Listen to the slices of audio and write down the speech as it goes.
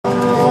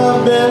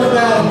I've been a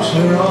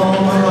bachelor all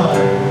my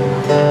life.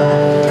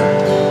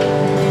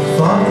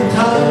 Thought the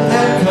time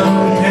had come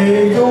to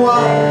take a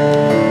wife,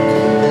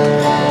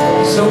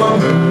 so I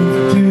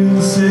moved to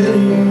the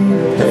city.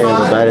 Hey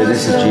everybody,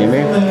 this is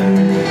Jimmy.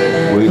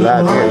 We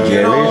live here at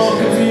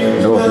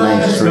Jerry's, North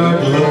Main Street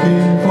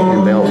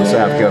in Belton,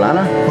 South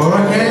Carolina.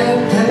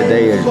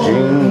 Today is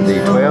June the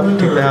 12th,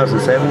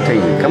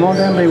 2017. Come on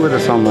down and be with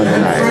us on Monday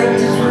night.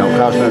 Don't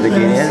cost nothing to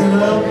get in.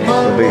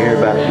 We'll be here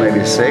about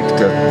maybe 6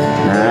 to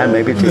 9,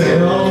 maybe 10.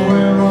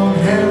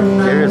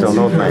 Jerry's on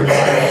North Main.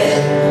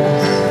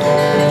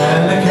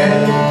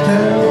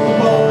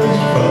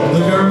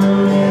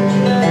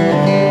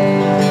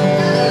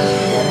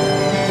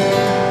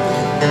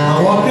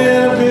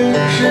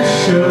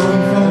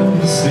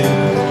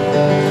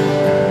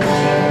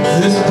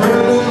 This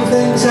pretty little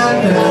thing's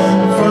out down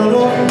in front of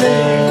me.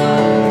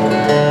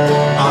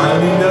 I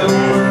leaned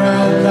over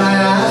and I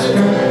asked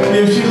her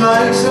if she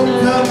liked some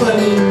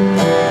company,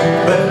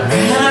 but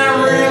man, I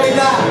really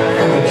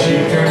died when she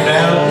turned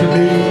out to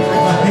be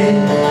a hit.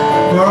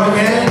 For I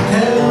can't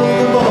tell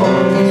the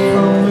boys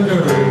from the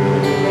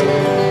girls,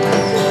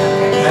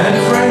 and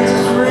friends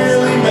is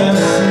really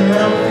messing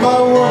up my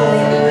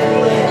world.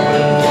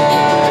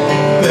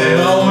 They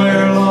all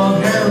wear long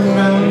hair and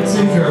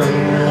bouncy curls.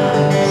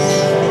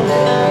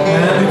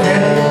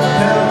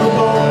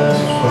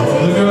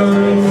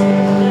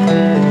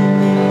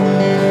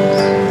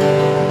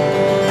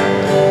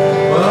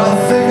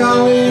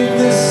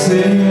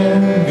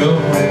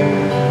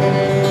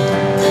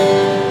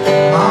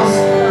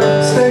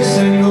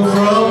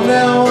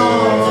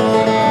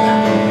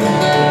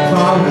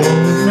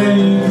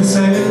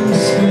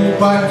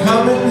 By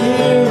coming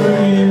here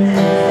again,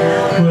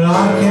 but I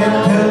can't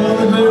tell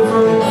the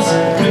difference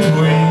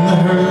between the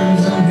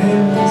hers and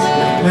his,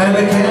 and I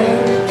can't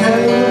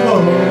tell the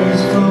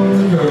boys from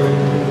the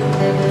girls.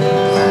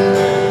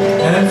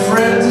 And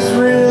friends is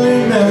really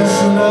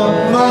messing up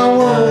my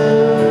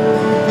world.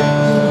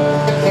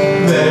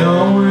 They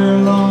all wear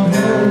long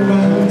hair and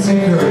bouncy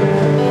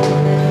curls,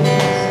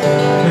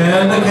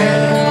 and I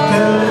can't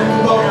tell the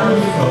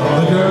boys from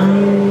the girls.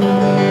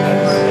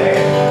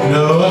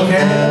 No, I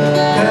can't.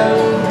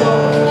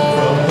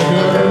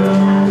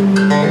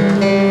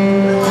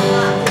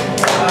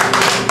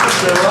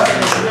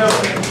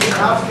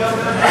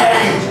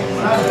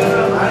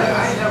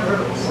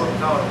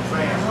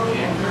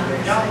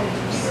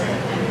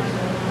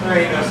 There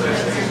ain't no such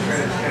thing as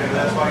transgender,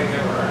 that's why you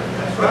never heard.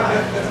 That's right.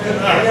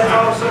 And that's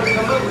all of a sudden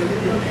come up with it.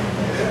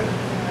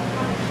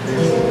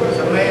 It's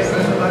a man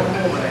dressing like a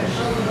woman.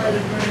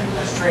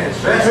 That's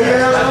transgender.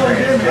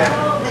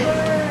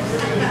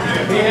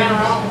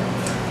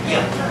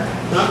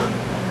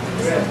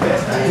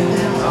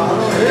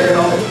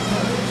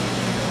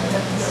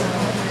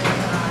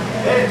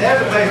 Hey,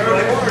 David makes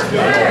really work.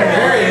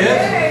 There he is.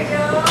 There you go.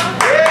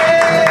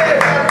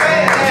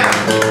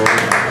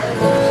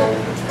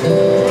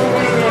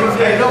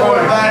 Hey, don't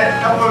worry about it.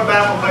 Don't worry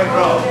about it. We'll play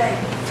drums.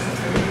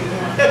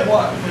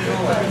 What?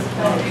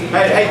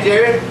 Hey,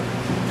 Jerry.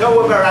 Don't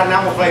worry about it right now.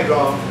 We'll play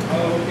drums.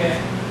 Oh, okay.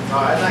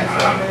 All right, thanks.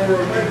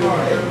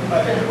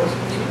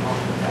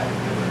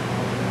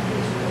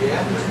 Yeah.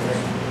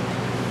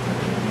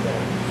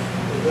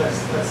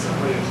 That's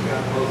somebody who's got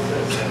both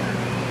sets.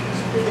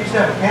 You used to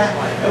have a cat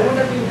like that.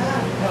 Wouldn't it be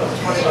nice? No, it's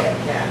funny like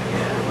a cat.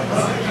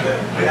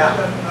 Yeah.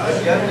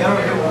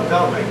 Younger people will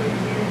tell me.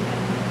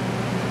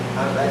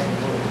 I was asking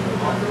for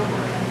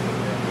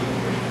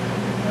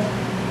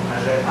I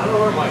said, I don't know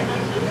where Mike is.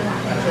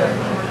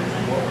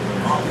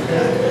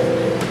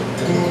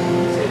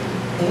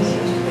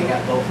 They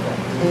got both of them.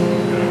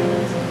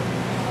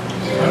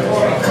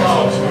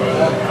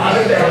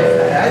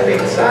 I'd be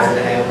excited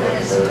to have one.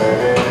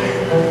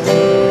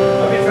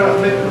 Let me try to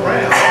flip it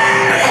around.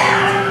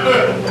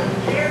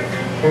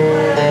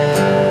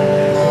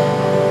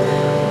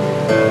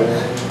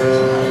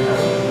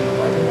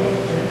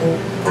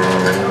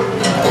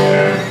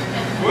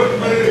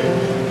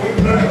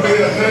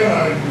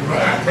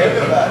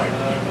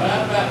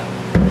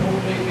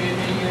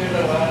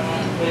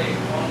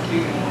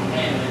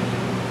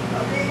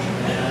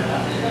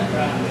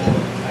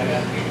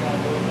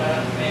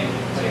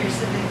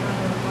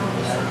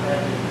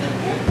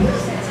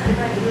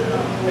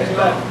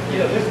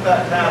 This is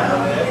about time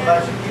when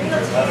everybody should get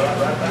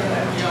right back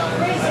now.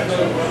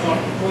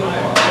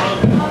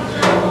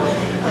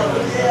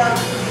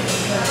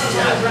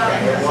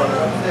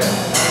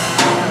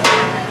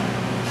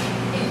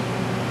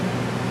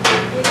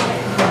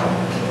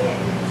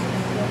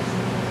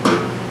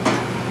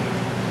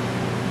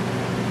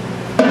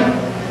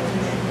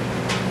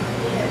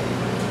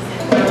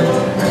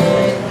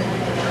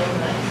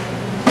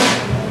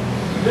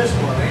 This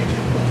one, ain't you?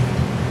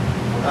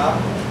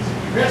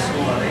 This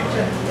one, ain't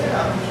you?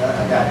 Yeah,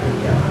 I got you.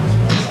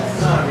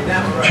 No, I mean,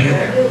 that one right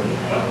there.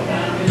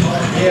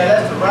 Yeah,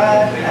 that's the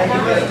ride. Hey, you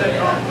better stick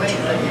on the clean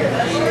thing here.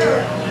 That's the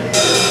ride.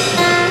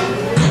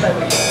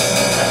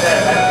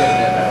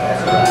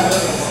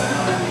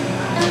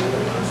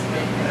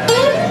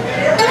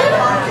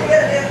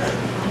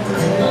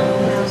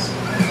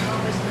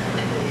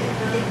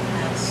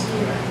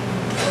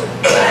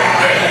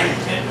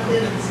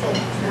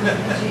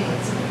 You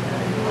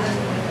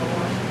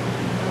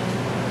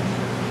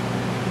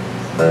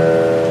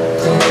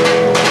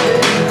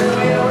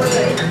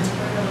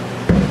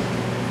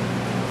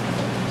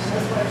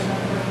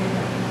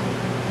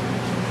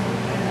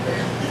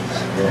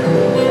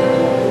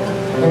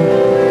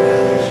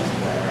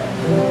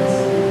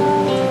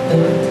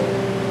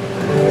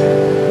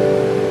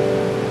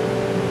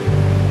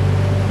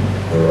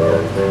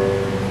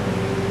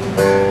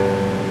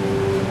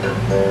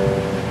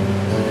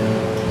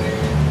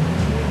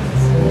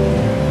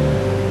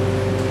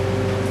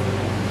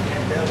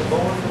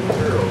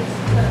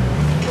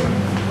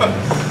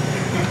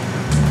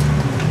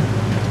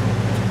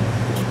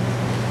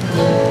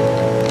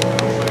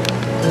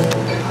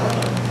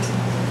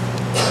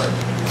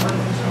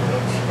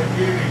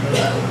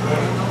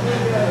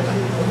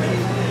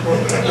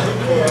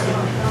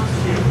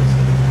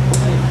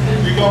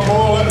gonna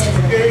boil that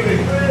spaghetti?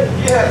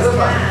 Yeah, look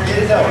like get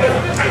it done.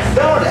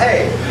 Done, hey.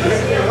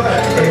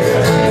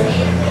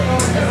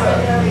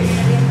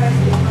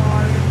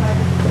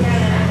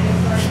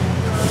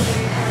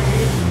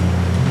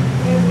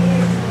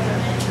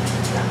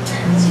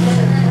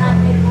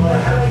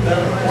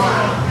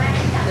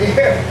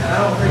 Here. I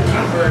don't think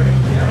you're very.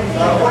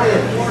 What is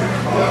it?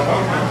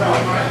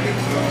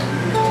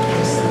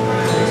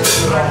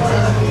 All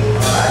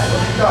right,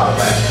 let's talk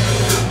about it.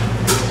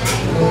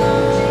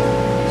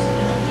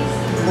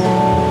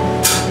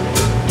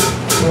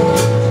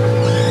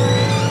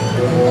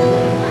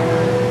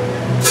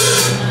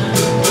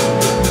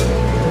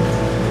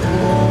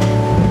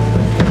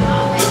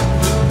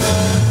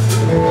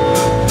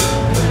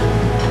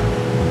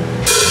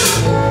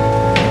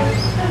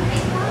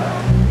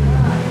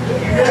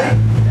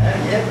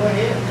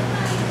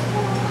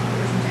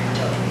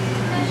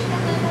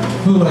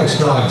 Who likes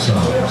dog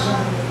songs?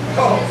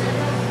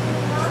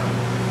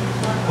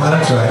 Well,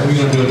 that's right. We're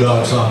going to do a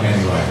dog song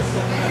anyway.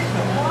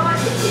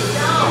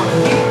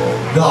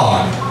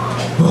 Dog.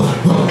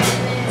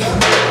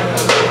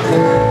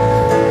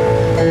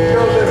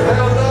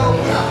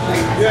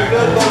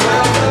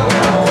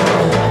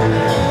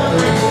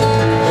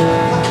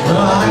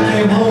 Well, I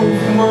came home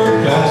from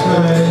work last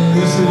night and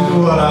this is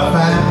what I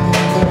found.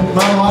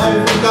 My wife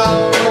was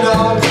gone, my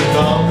dog was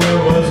gone,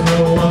 there was no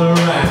one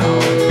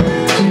around.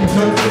 She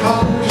took the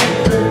car, she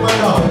took my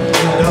dog,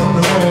 I don't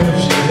know where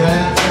she's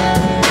at.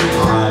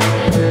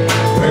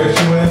 Where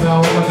she went, I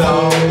want my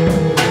dog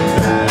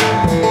back.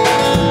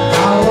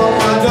 I want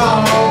my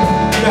dog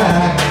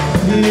back.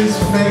 He is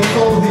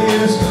faithful, he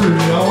is true.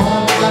 I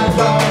want my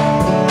dog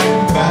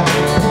back.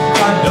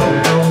 I don't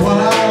know what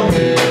I'll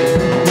do.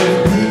 If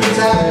he's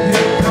out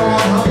here, come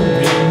on home,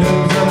 he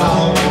knows that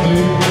I'll do.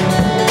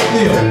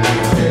 The only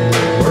thing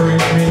that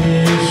worries me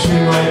is she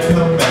might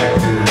come back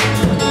too.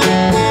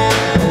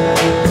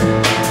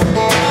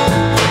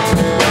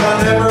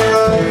 I never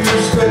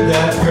understood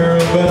that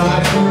girl, but I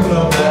sure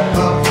love that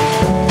pup.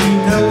 He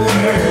knows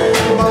her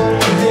about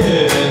the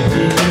head and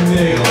he can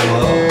dig them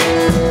up.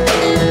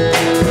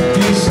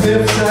 He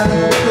sniffs out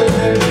the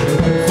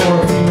neighborhood for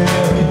a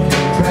female he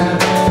can trap.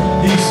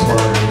 He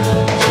swerves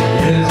and she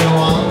is, I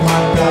want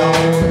my dog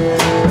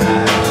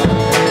back.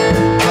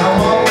 I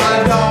want my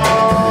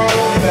dog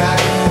back.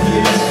 He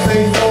is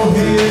faithful,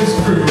 he is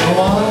true. I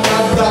want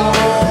my dog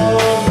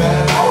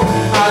back.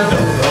 I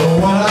don't know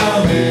what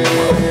I'll do.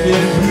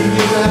 If he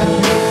gets out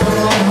here, come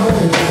on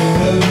home, he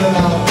knows that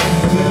I'll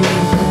do.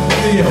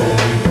 The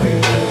only thing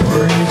that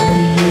worries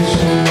me is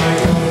she might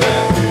come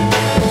back to.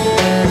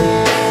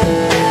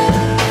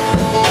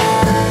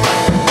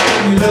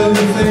 You know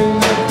the thing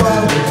that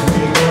bothers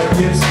me, what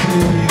gets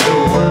me the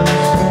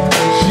worst.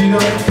 She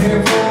don't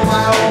care for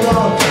my old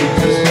dog, she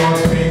just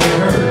wants me to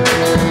hurt.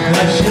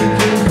 Now she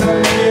can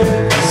come get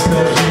the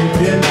stuff she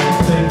didn't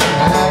think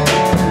back.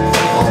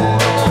 Oh,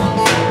 I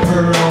want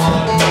her, I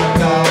want my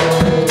dog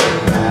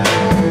back.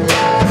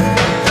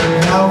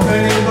 Now if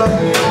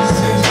anybody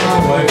sees my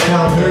wife,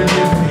 tell her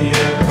give me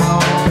a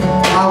call.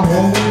 I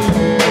won't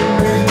even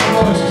raise my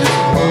voice, just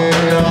want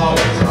my dog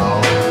is all.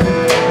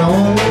 I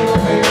won't even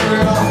pay for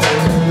it all,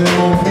 there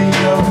won't be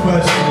no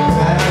questions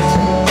asked.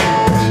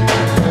 She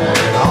can have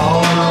it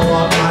all, I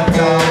want my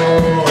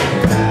dog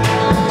back.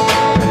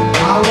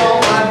 I want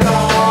my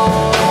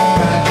dog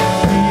back.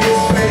 He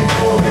is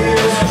faithful, he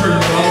is true.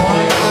 I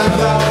want my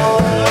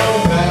dog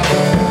back.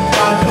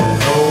 I don't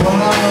know what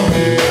I'll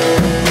do.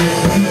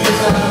 If he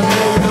gets out of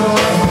here, come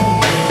on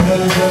home, he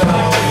knows that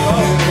I'll be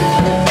here.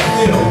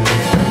 The only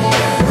thing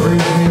that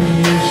worries me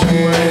is she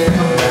might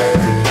come back.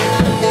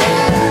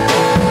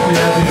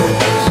 Yeah, the only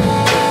thing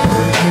that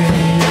worries me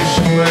is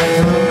she might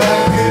come back.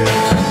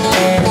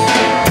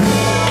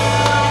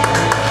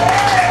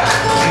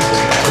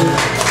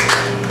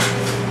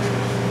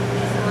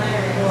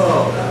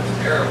 Oh, that was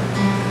terrible.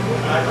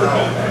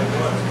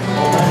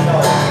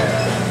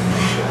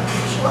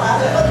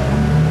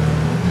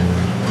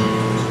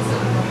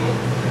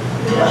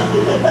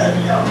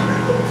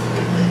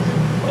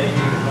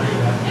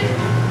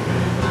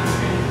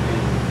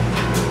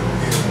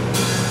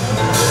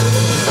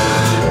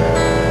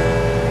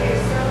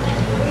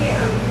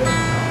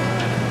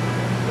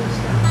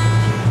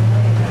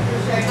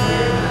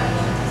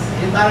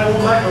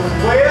 Anybody want to make a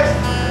request?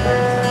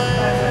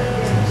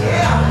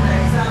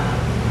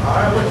 All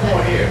right, which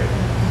one here?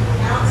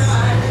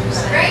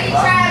 Randy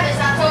Travis,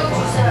 I told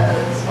you so.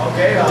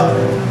 Okay,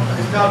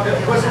 it's not that.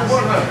 What's the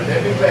 100?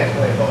 That'd be best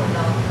play, boy.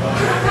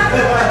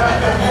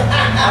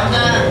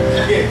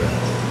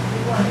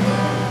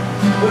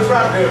 We'll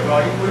try to do it, bro.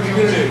 What are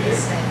you gonna do?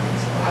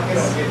 I'll get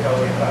on the guitar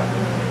with you.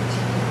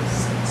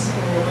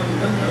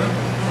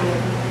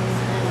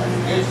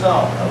 Good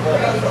song. I love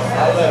that song.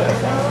 I love that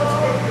song.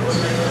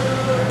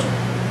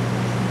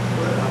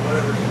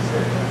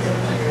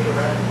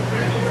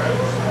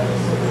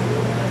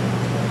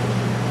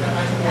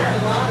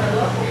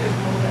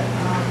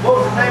 What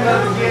was the name of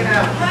it again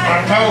now?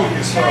 I told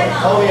you so.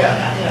 Oh,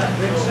 yeah.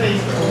 What's your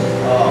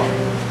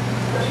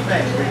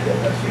name? Read that.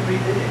 Let's see,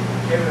 read it.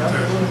 Give it up.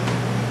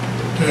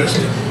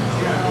 Testing.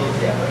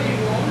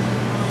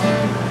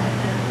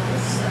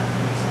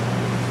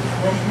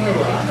 What's new?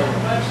 I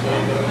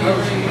know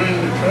some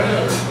Randy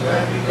Travis.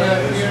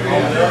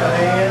 On the other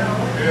hand,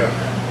 Yeah.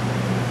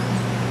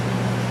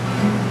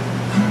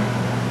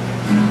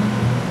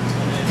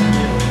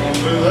 Want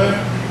to do that?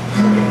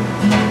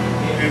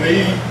 And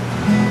eat.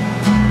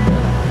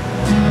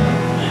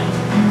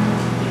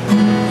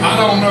 I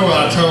don't know I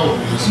told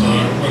you so,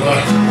 but I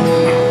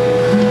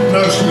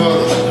know some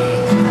other stuff.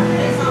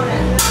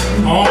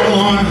 On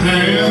one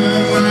hand,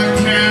 I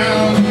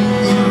count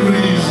the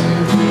reason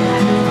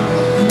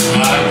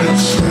I could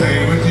stay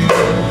with you.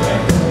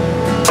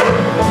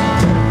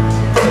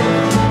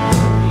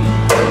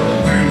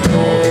 And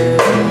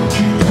hold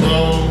you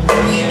close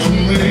to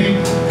me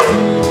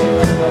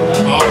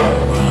all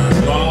night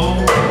long.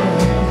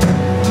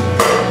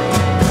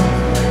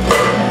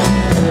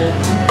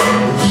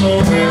 So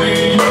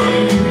many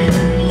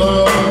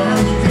love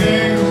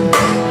games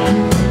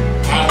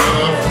I'd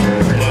love to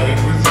play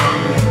with you.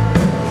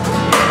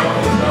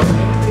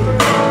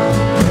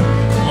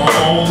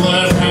 On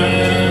that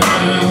hand,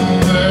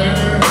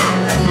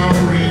 there's no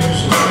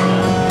reason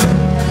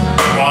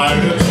why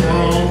it's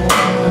wrong.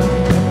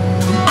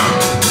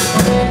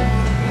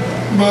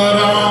 But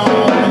on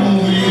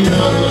the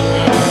other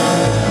hand,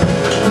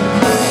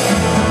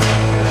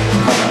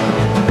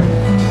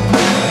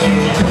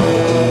 there's a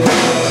cold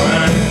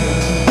thing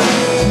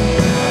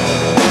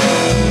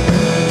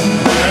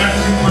that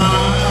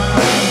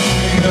reminds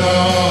me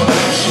of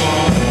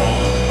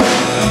someone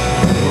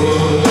who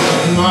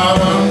would not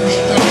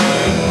understand.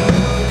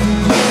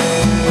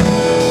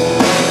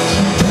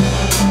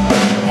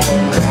 On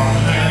one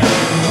hand,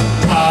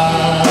 I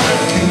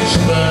can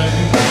stay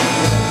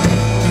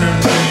and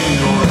be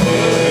your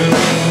loving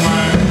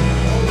man,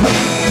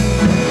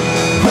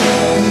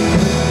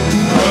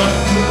 but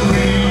the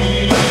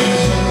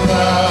reason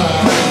I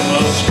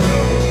must go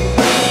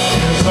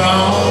is on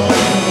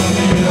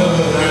the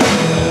other hand.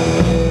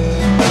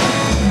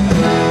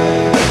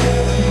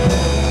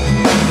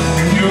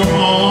 In your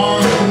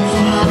arms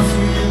I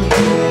feel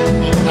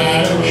the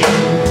passion,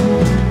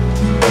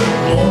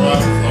 Lord, I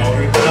thought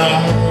it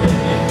died.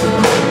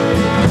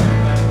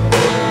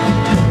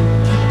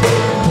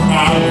 When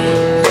I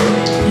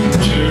look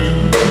into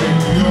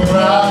your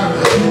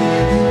eyes,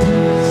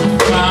 I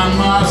find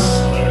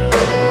myself.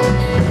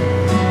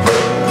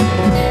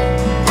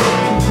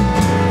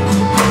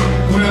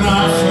 When I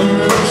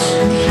first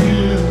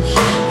kissed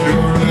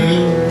your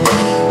lips,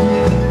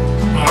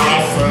 I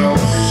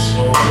felt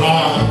so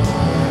alive.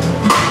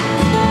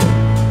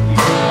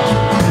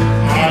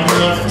 I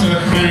left a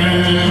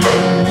hand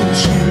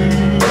to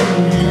you,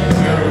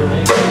 girl.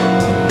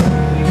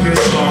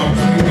 There's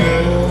something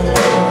else.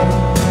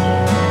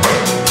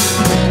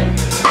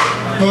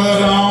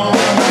 But on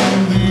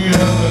the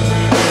other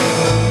hand,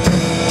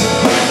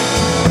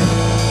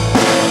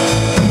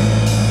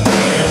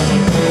 there's a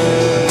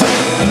cold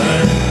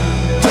thing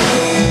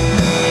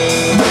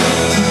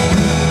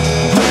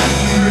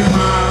that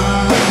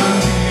reminds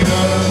me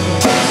of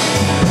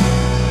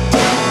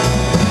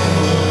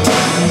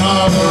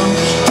another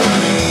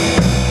mistake.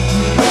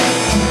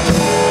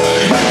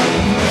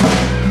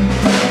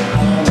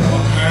 On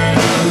one hand,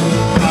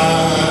 I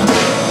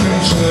can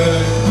stay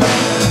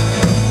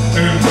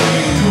and be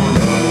your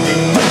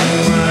loving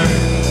man,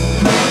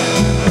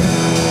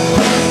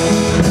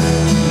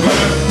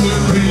 but the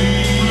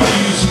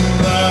reason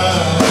that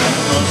I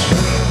must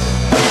go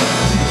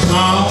is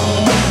on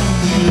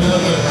the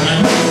other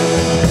hand.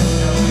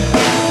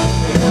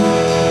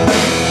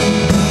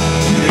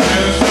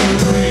 Yes, the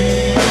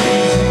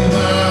reason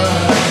that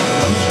I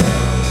must go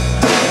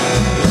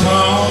is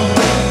on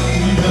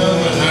the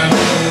other hand.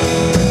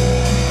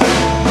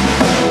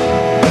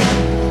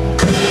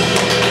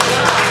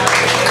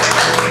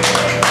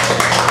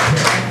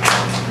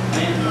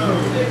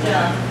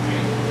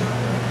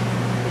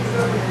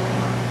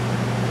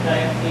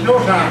 Your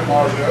time,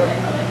 Marjoe. I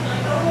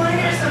want to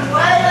hear some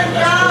Waylon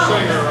Jones.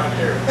 Singer right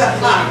here. I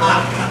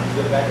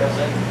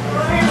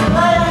want to hear some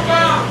Waylon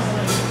Jones.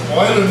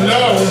 Waylon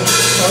Jones.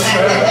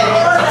 Okay.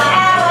 Or the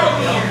Howard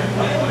again.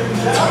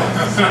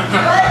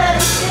 Waylon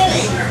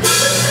City.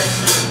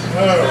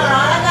 Oh.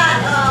 I got,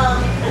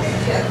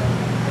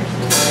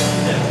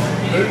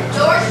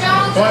 George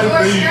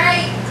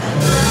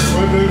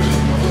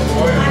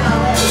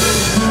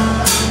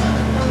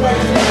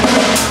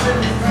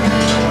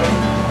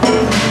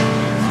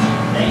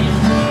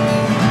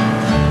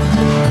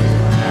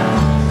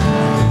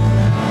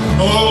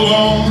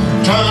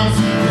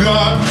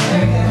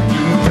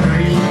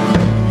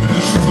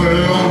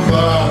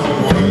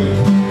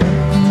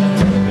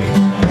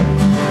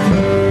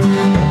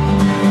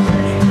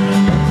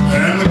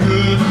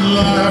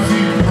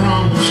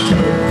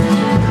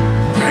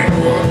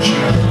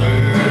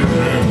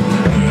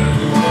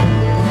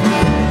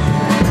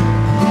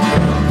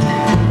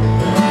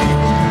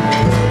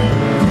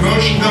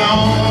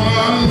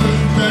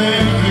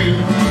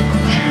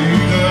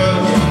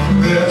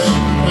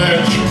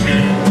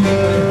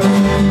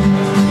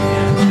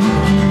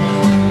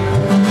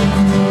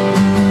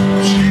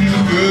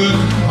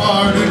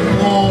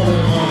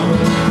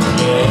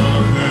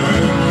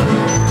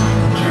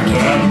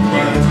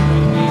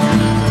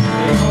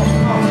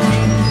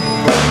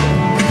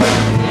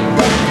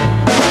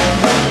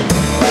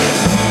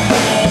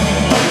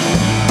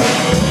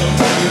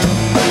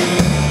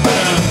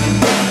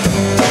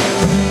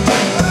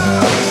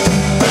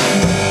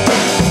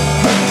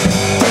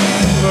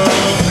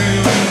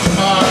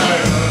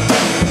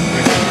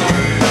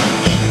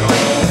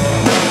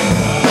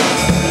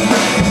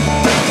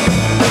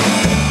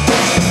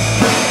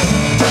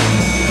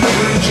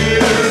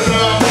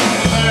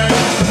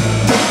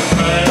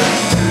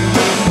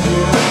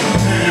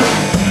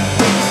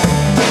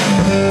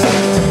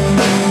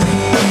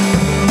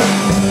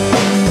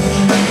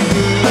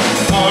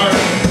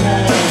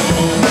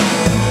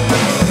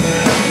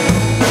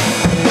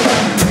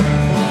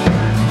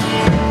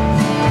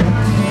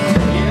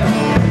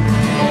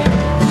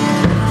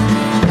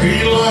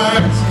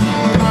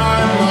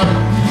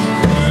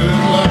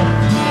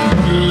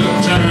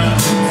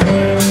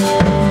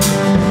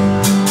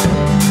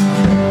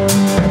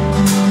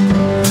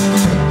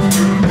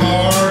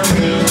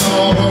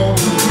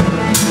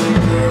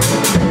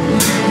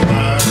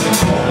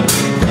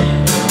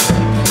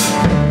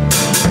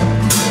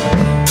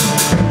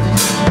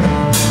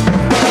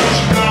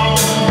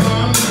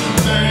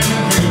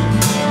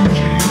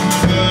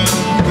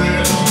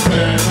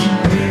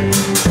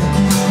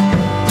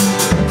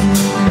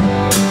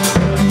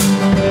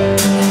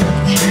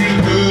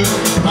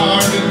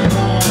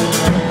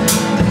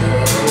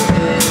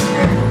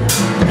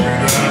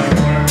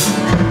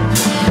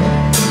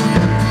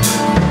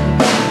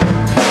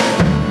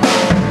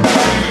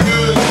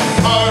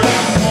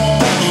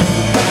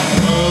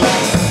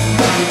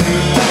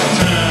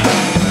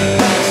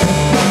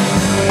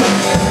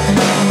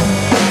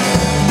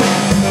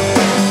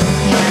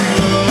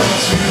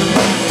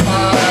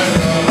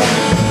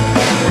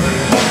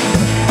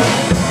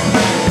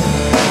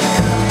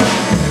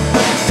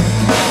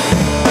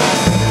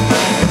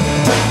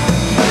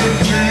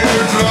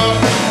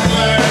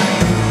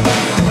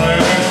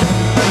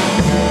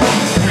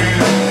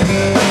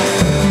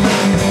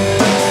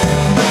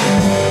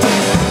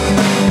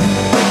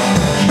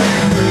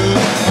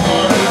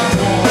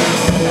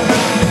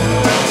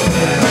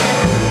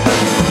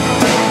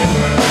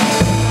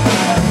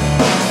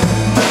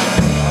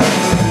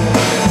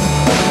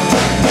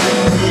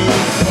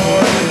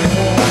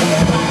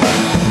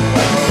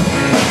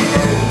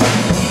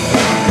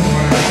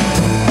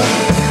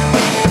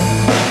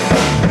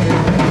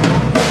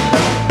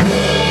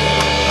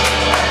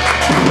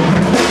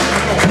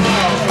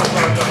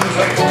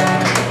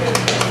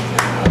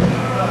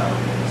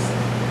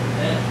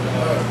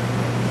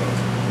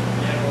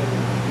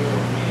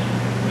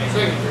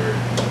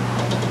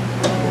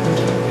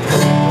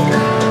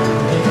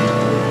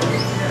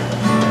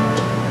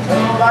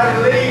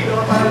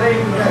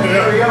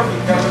Karaoke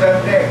comes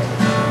up next.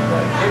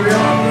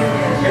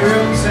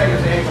 Karaoke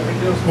singers, they ain't gonna be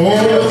doing some Oh,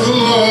 the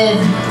love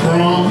you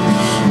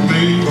promised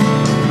me,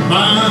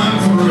 mine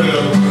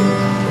forever.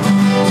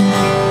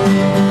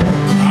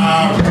 I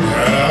would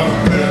have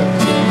bet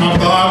my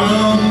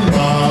bottom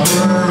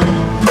dollar,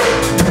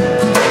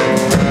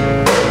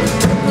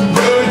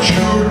 but it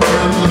sure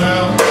turned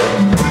out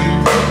to be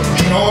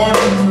short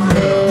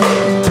forever.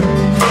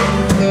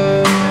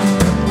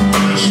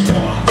 Just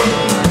once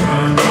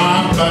turned my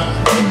back.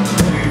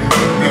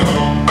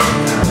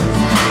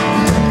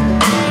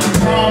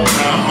 From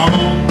now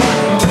on,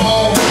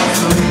 all my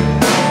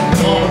friends,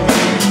 all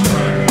these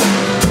friends,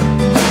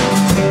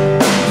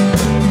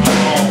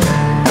 I'm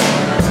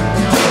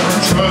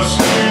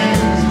trusting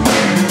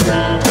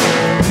anyone.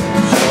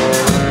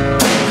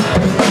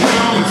 The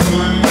only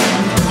thing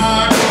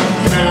I can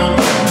count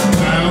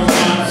on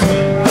my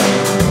feet.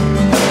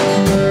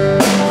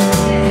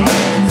 I'm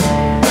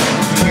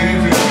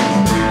leaving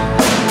you,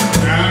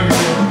 now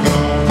you're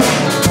gone.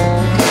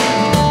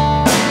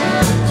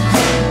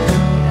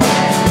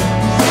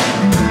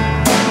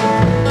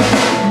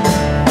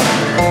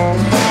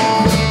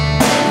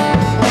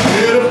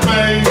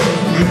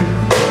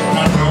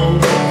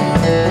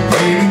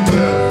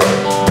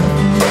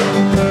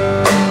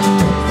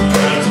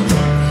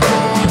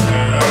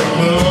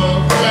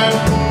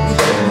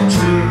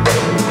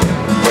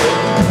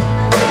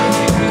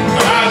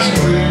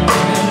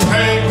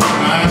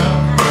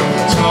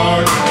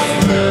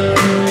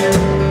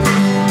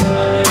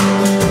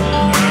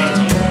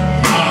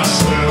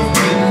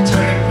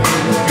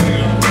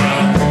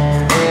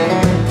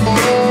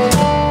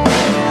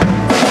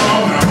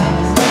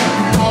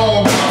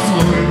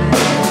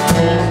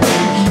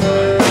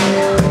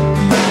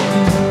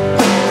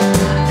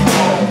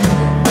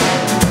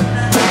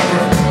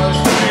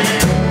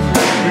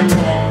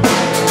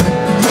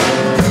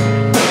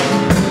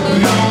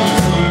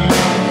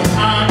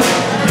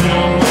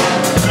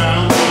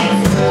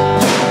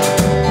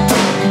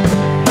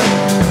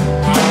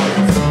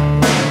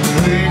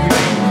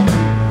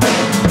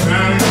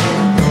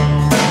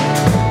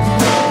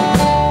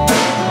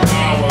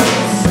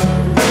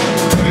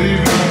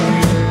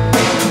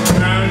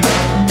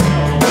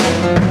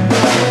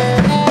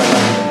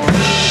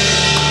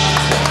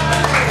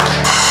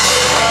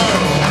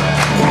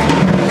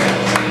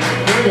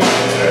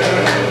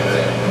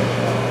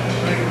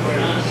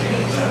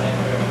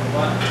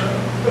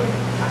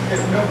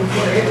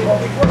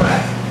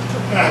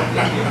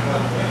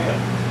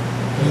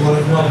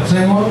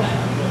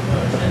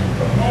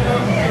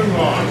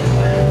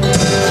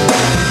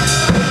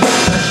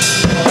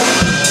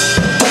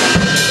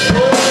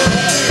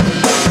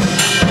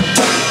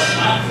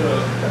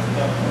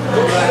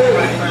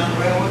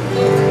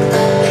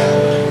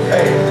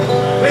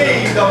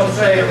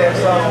 did that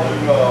song,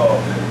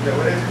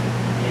 what is it?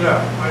 No,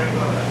 I ain't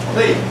gonna.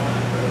 Lee.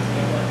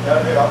 I'm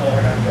going to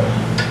go.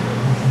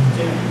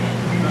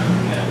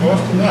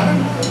 What's tonight?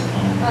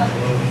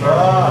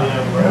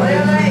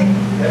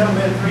 They done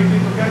been 3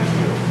 people got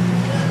killed.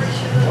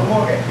 One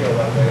more got killed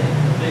out there.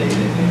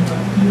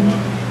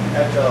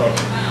 At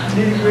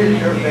Nitty Gritty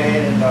Dirt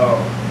Band and I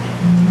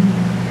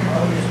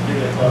used to do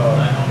it,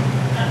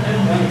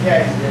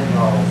 Taxes and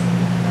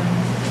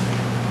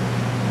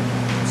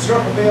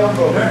Circle Bell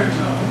Program.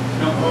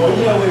 Well,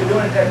 you know, we were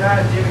doing it that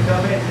night, Jimmy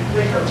come in and said,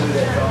 please don't do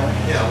that song.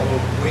 Yeah,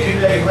 well, 2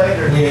 days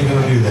later, we ain't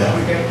gonna do that.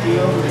 we got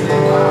killed, and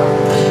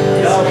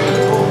then y'all got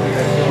killed, we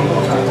got killed, we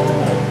got killed.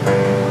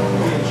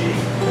 Me and G.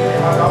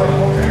 And I always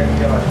walked there and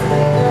killed us.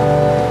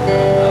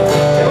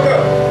 Here we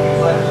go.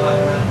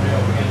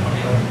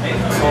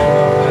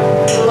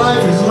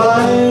 Life is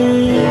like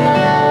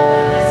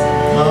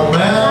a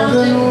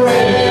mountain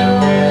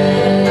railway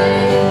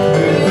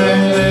with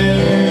an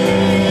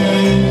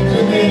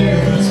engine in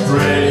the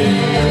spray.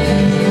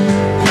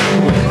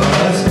 We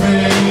must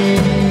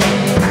make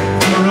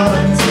the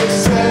run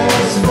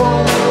successful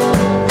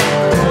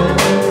from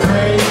the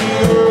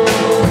cradle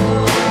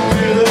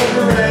to the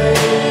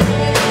grave.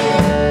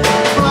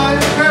 By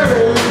the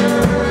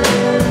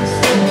curves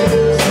and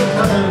use the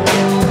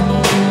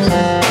tunnels,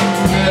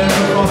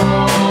 never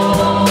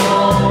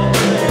fall,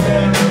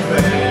 never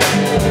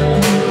fail.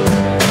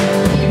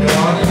 Keep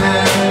your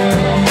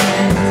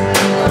hand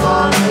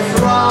on the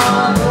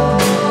throttle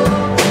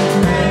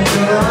and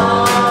your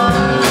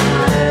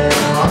eye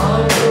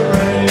on the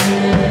rail.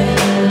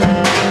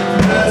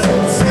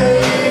 Blessed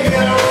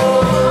Savior,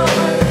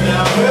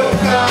 now will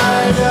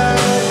guide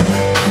us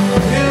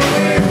till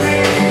we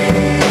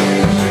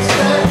reach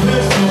that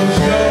crystal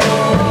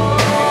shore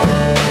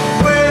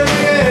where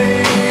the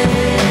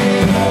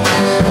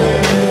angels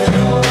will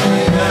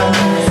join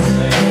us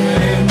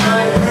in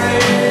my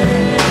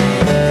praise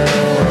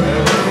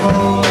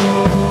forevermore.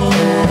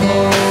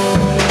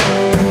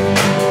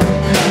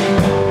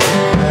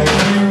 As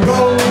we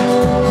roll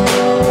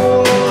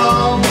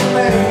along the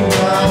main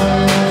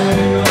line,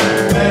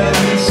 there'll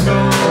be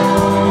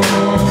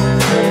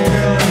storms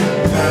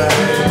and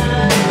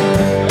tide.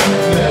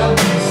 There'll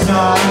be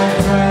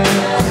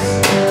sidetracks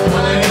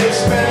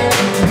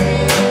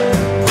unexpected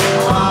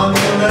on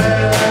the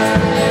left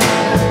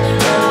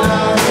and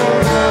on the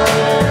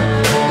right.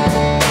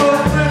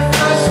 But with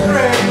the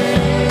strength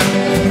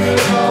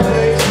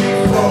always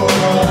before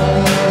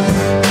us,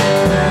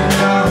 and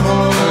our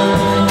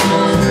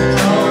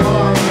hearts are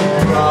on the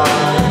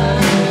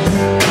prize,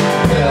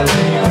 there'll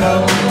be no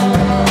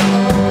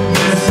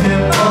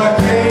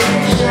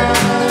misembarkation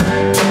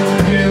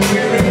till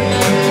we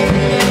reach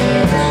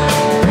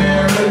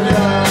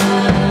paradise.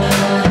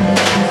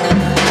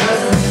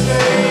 Blessed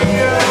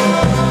Savior,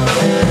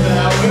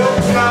 thou wilt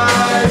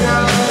guide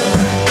us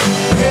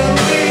till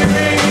we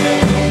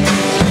reach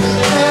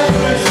that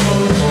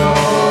crystal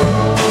shore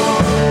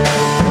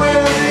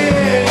where the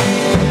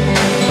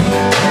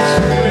angels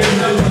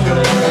will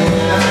join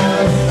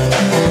us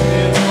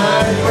in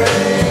thy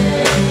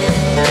praise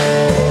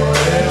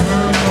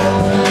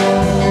forevermore.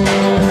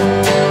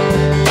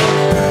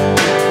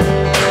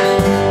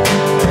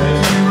 As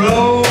we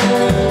roll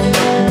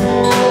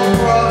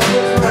across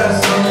the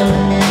trestle,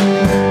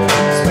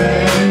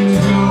 spanning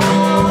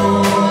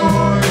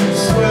toward the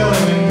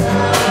swelling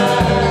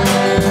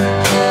tide,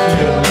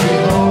 you'll be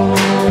home,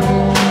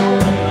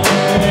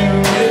 and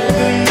with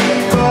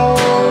people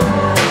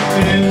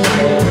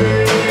into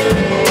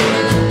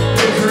which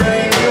to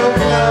drink your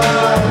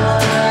blood.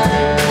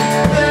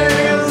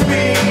 There'll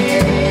be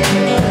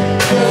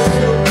the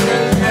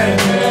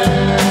superintendent,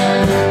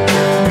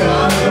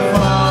 God the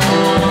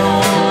Father,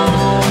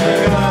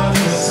 God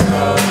the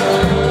Son,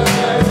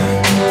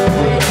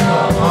 with a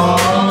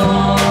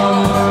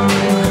heart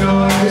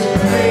rejoice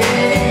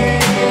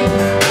praying,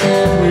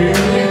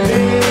 we're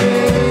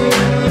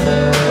redeemed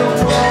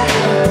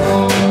from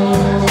all.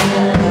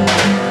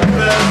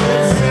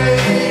 Blessed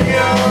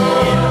Savior,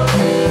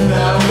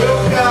 thou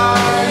wilt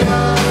guide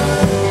us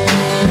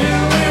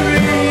till we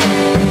reach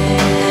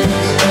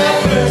that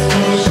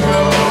crystal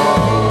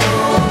shore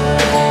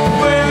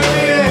where the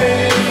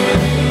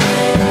angels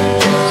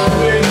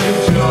will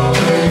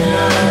join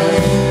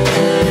us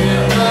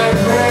in thy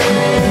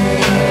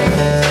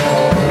praise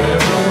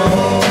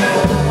forevermore.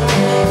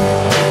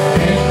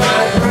 In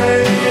thy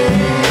praise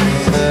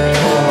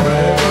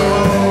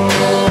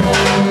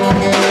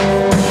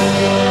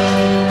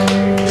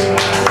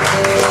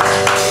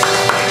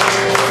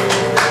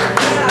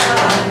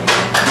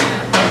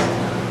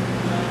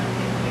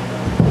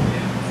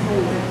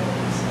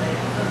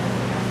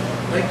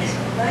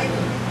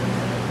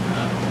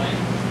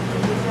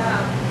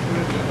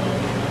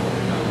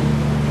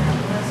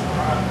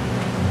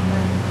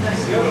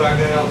See what I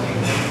got else.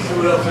 See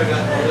what else I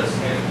got on this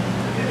hand.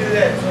 You do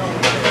that song.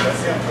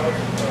 That's him,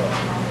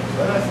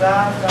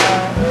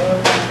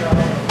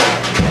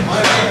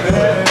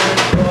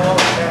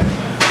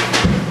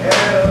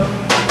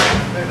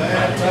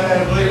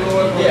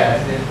 yeah, I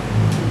did.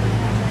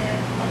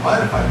 I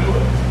might if I knew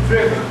it.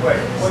 Tripping.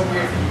 question. What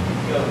year did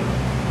you go to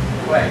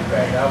play,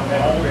 Craig? I'll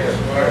never forget.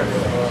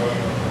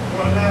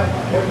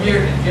 What year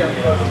did Jim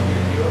go to you?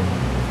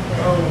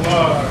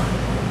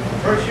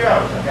 First year I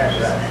was in that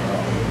right.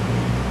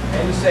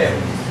 In the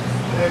 70s.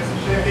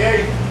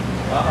 78.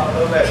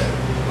 No less.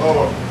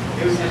 Lower.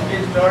 He was just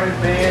getting started,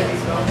 man.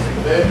 He's going to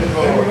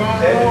 74.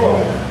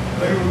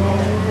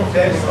 74. Who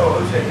said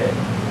that?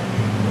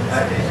 I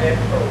did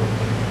 74.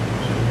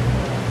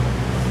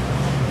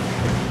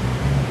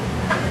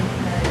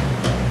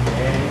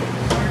 And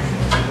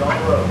he's on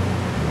the road.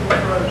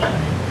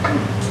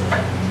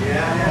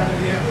 Yeah,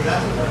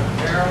 that's a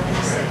terrible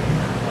trick.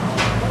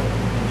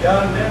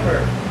 John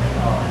Denver,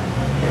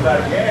 he about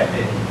a gas,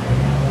 didn't he?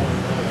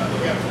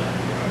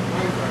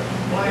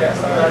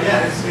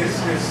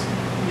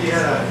 Yeah,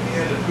 he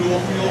had a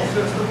dual fuel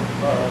system,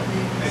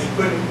 and he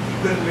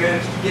couldn't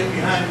manage to get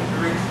behind him to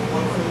reach from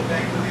one fuel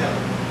tank to the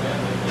other.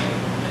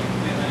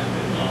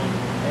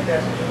 And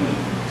that's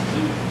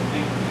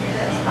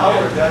I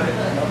would have done it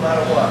no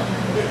matter what.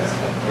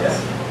 Yes.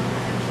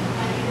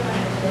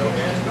 No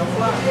gas, no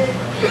fly.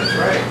 That's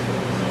right.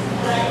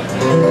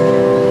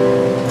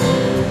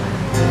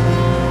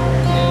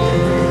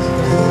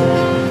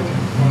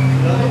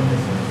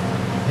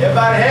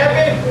 Everybody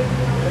happy?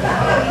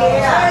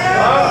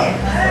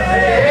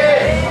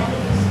 Hey,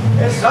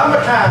 it's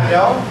summertime,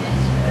 y'all.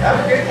 Have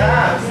a good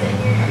time.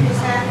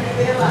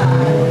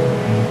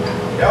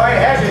 Y'all ain't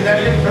happy,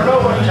 then you turn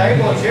over the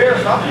table and chair or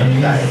something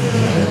today.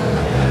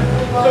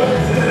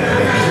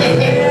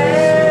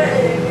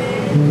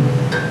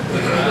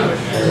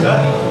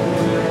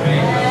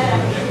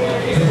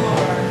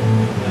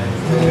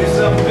 There's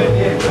something that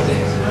did with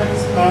this.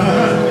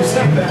 There's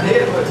something that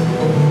did with it.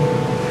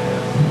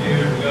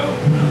 Here we go.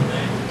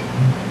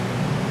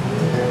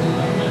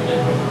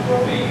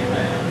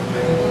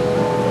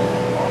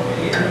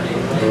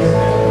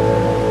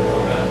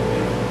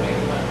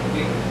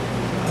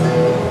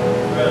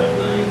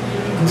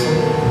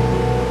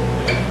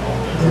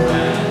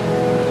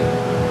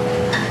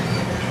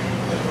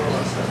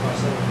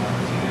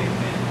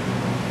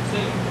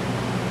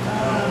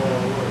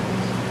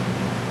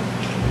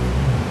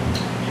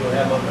 You'll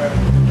have up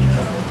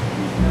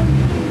there.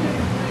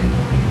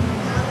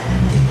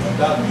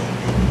 Doctor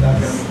on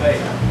your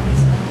face.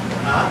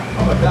 Huh?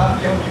 I'm a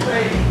doctor on your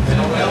face.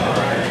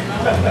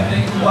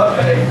 What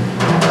face?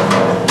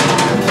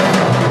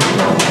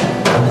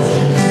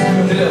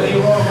 Did it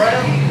leave on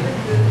around?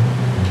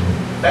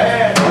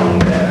 Bad.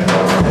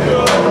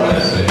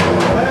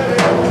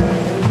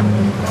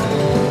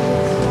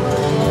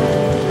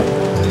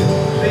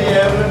 See you,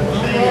 Evelyn.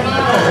 See you.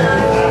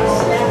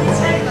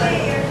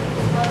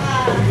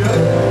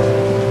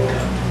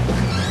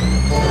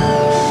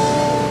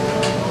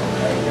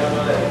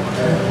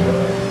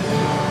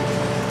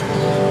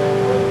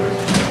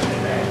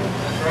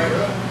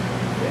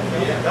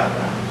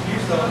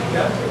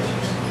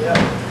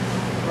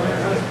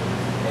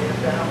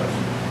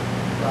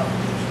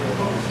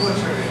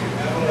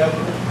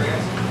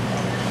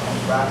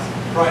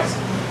 Price.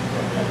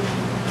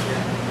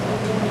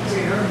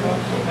 See her?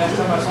 Last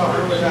time I saw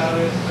her was out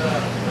in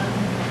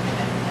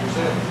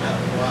Brazil.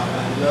 Wow, I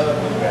love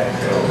bluegrass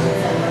shows.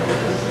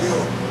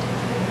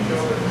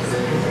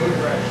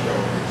 Bluegrass show.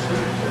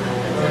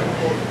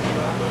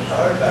 I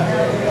heard about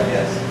that.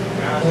 Yes.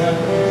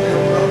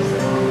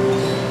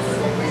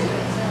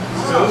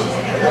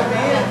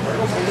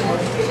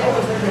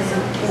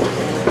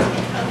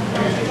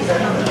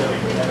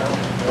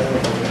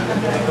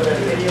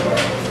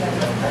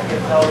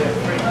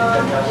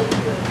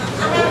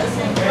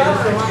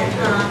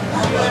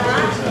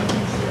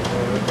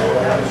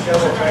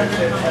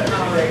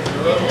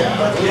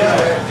 Yeah,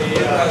 the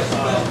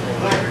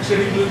Electric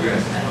City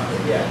Bluegrass.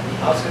 Yeah,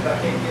 I'll see if I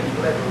can't get him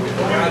delivered. Who's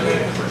going to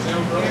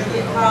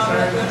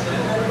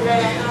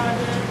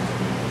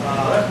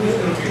be the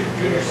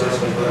junior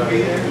system going to be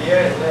there?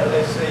 Yeah,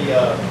 let's see,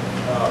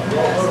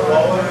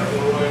 Roller.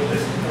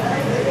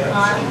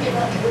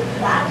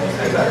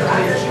 The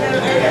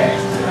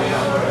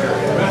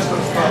rest of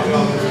us probably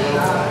all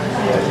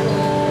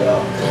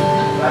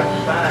Like to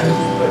find it,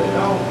 put it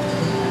on.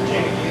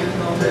 Jimmy Ginn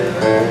on there.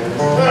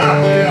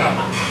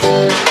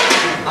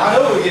 I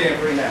know we get in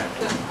free now. I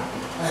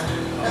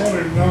don't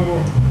even know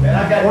Man, I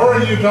got. where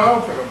are you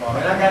talking about?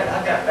 Man, I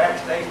got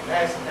backstage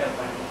passing that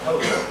thing.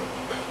 Toto.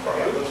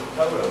 Yeah, it was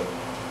Toto. And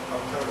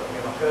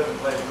my cousin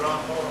played the drum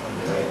for him. And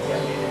they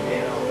kept me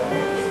in all that.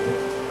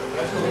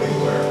 That's going to be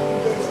where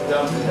it's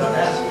done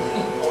that's.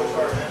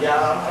 Yeah,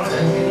 I'm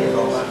that video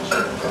all that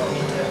shit.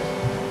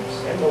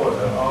 And boys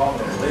are all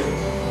the legal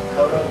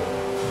Toto.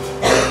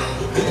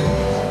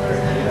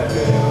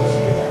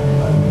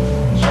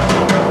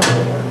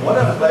 One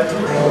of them played the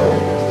real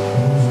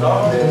star.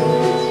 He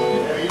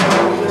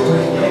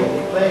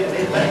played in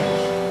his band.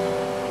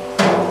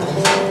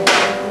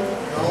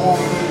 I want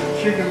to do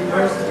chicken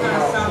breast and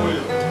I'll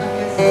quit.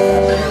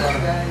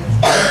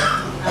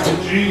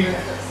 Ginn.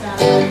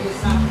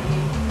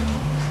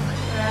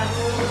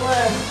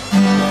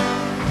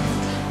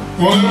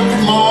 Well,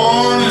 good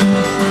morning.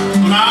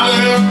 When I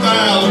left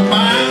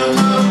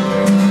Alabama,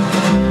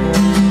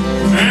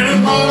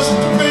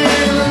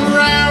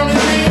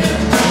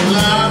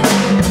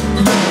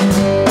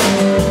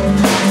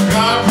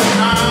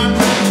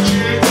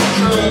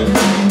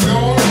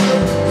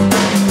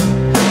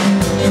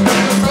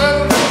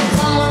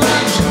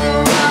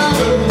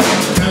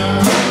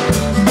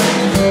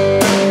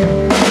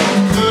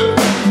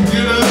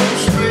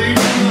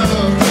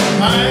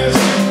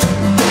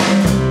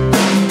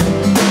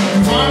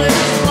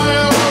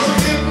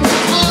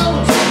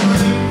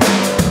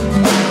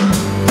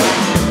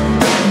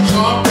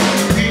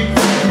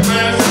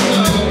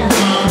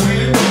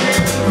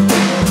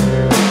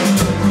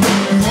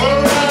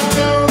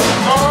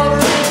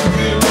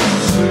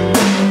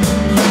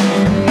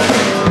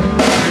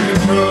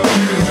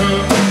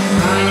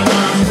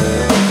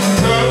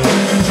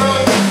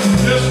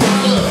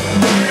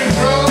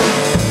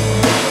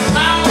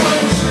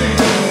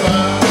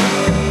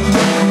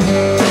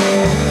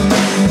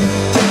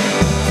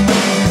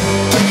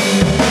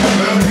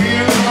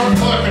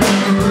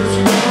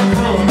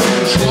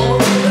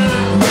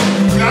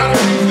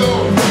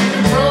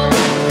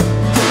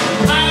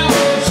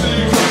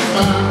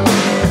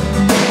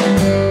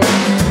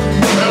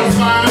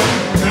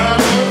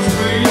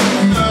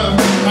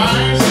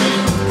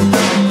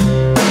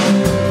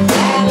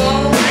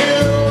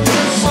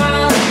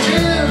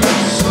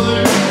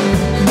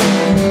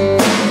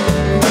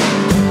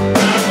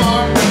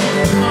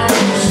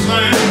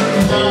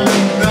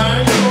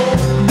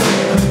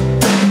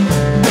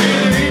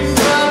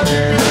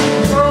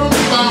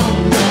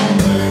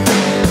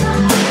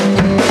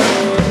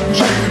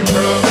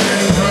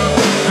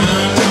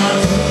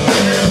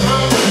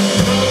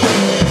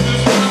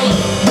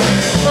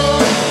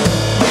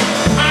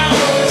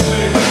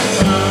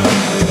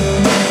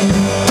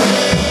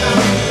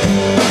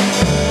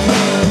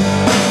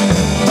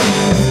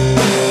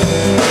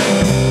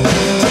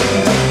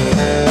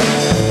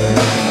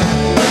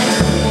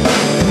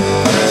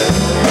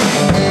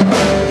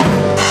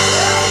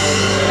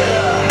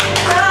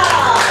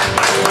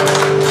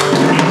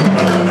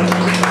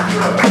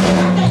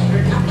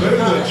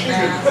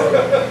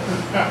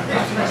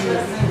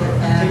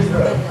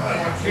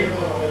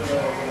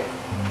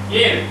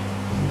 Ginn,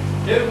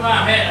 do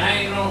my hat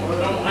hang on,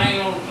 don't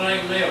hang on the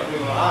same nail, do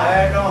My I?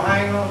 hat don't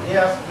hang on,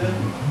 yes, it do.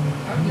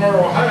 That's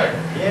Merle Haggard.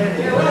 Yeah, it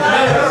is.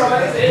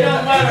 It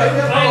don't matter,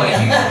 hang it,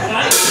 you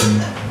can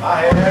sing.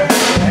 My hat hang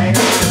on, hang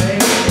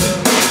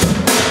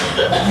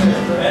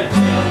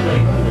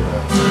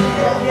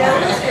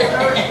That's the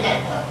other thing.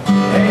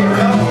 Hey,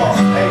 come on,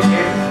 hey,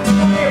 kid.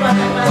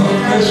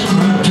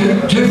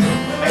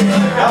 Hey,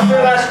 y'all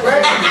feel like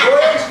scratching? Go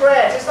ahead and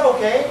scratch, it's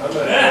okay.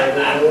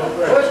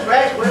 Go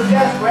scratch, but you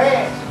got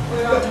scratch.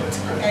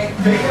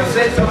 Pick up,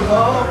 sit so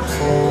long.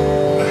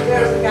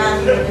 There's a guy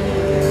here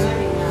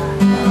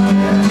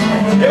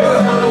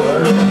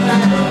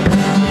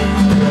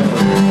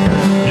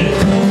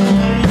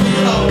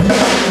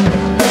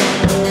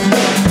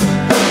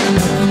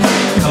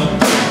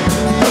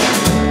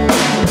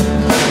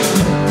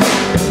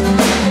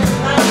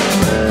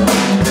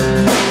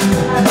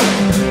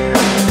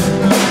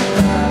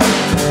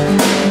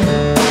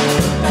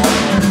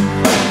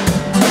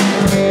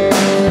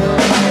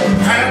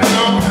Hat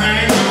don't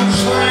hang on the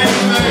same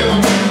nail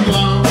too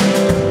long.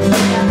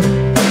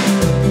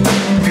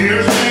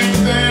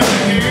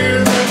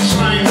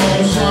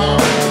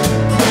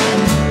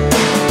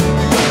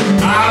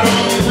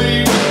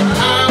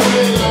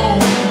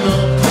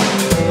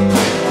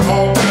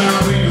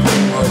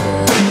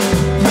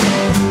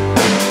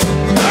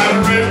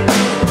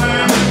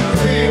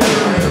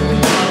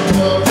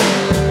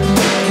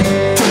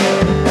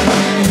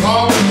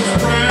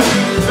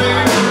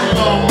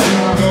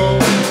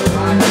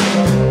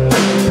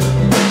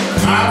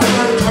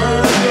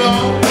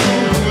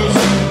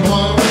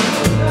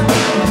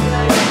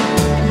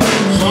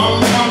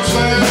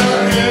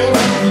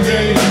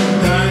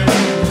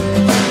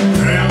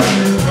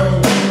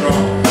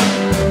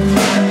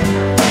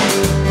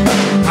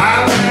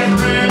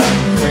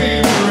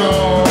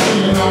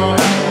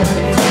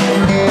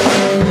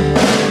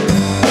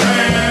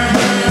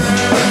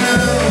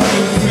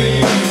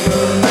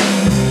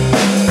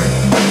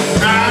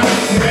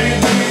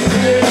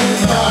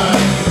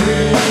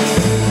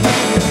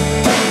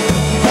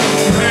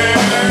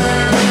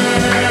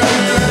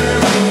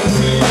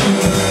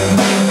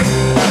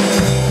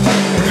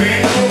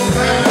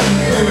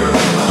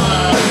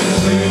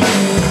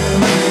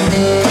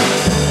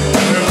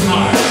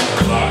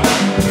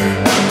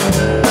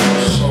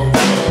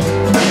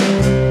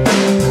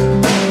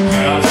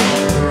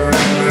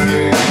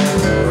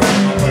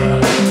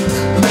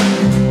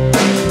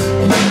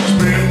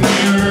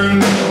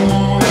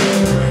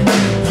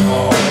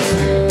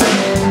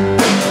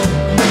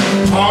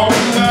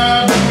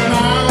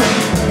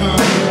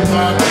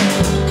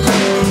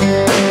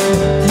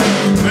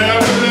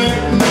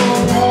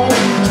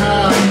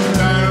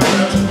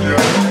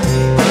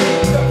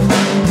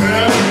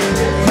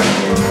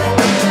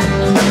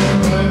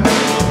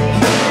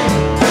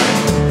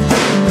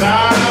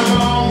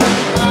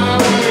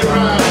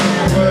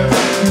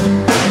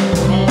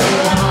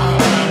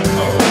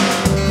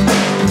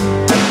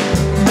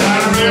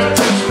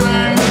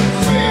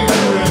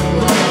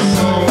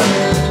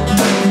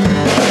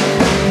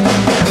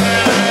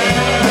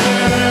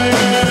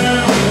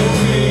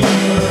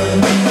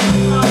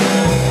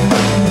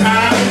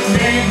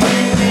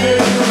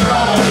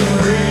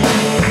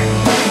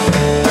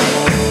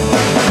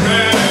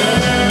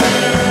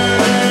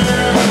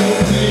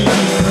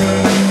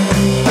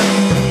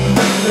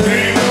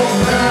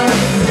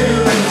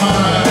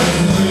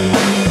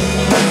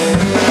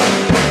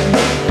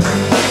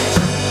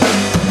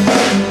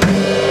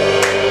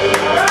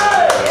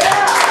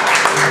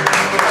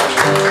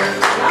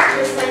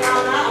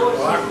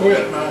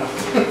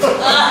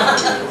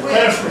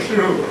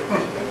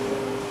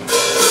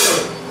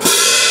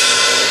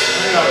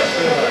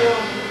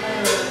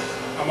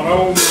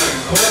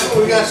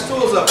 got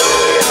stools up there.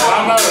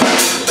 I know.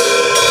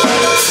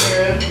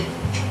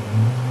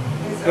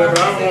 But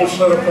I'm gonna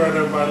sit up there and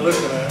everybody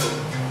looking at it.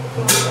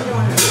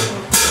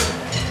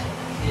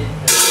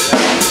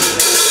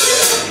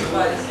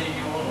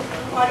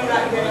 Why do you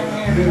like to get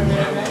in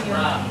there?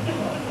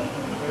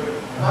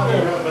 I've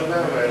been helping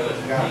them with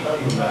this guy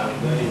talking about it.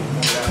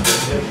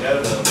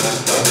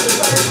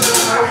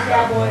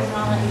 Cowboys and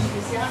all that used to be,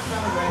 see, I'm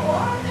from the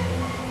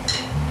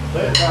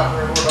Let's talk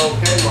for what old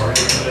Kmart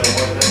is doing,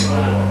 what they do.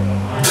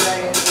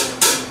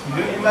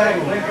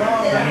 Anybody play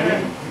drum down there?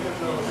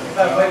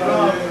 Anybody play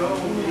drum?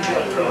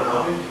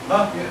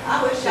 Huh?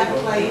 I wish I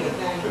could play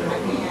anything, but I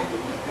can't.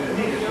 You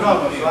need a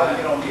drummer so I can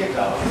get on the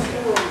guitar.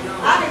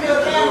 I can do a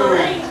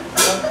tambourine.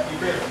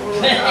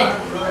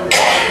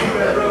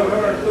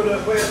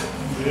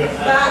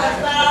 That's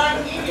about all I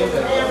can give you is a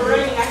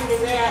tambourine. I can do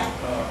that.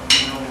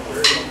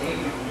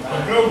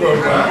 Go,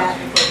 guy.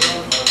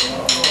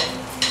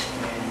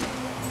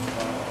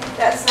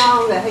 That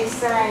song that he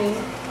sang,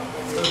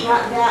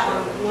 not that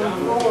one, but one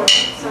more,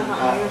 sung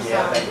on your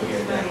song.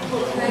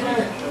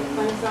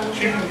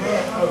 Chicken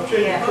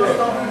Yeah, crook.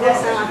 that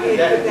sounds like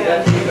he'd put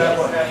that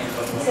in.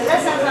 So that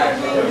sounds like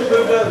Ginn.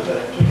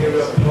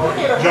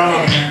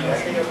 John.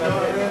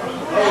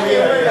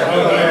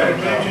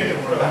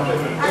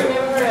 I've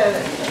never heard of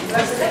it. I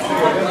said, that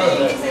sounds like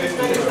Ginn. He sings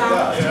many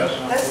songs.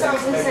 That song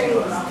he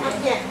sings, I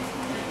can't,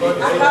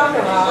 I talk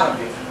a lot,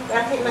 but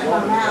I can't make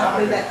my mouth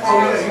do that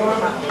fast or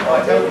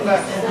my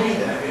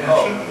sing.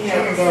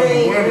 Yeah,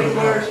 sing, read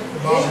words.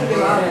 This would be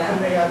all that.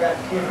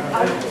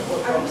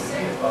 I'm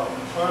sick.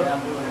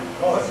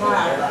 What's my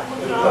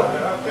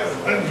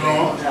I'm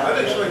drunk. I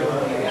didn't sleep.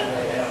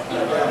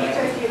 You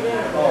take your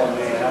dinner.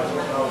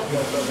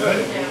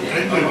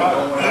 They do.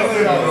 Drunk.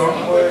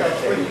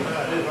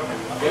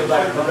 You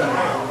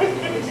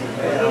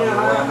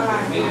know, I'm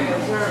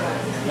observant.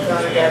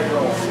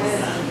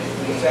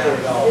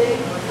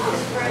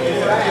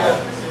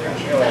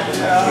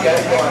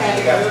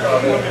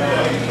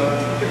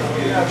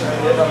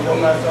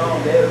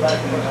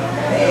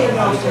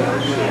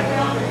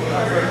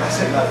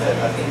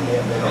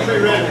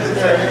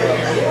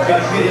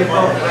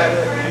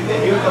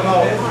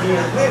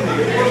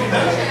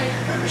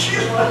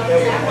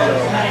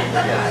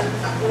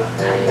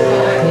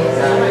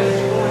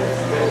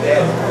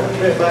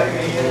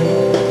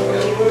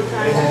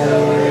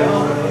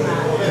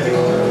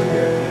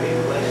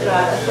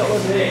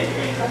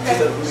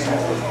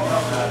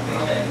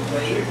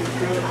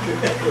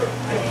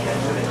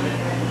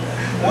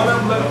 One of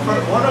them looked for,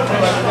 one of them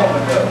like a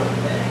woman though.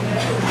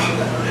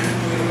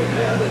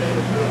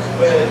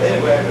 But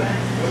anyway,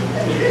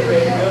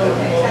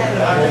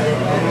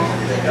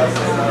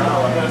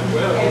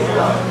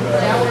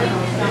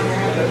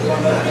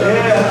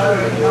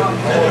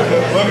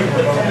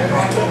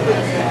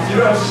 you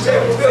know, stay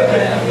with good.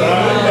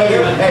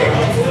 Hey,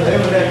 they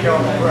were that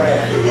on the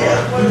grass.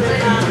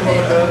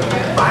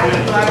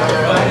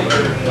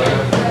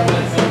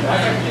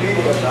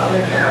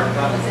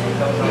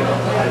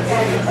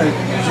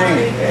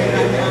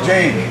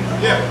 Gene.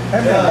 Yeah.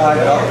 Have that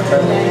diet Dr.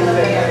 Pepper.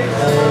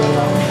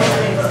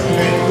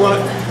 What?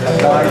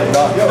 Diet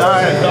Dr. Pepper.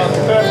 Diet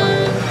Dr. Pepper.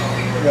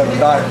 You got a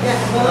diet.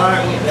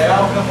 They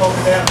all come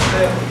over down the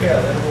stairs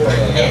together.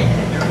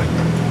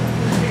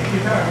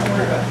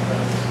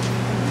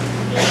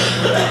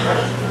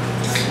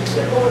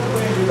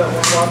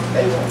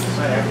 They won't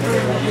sing.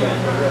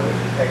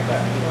 Take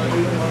that.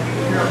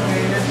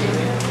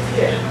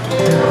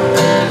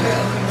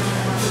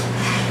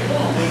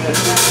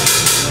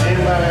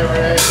 Anybody ever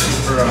asked you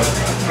for a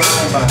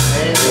song by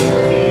Andy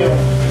Hill?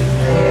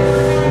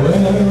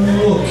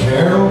 Well,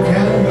 Carroll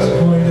County was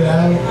pointed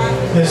out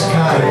this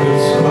kind of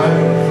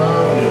smiling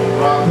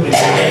pretty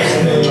nice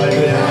thing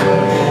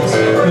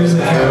that is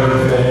the county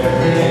fair.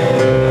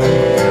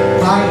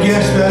 I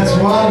guess that's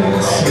why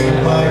it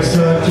seemed like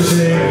such a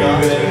big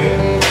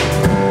event.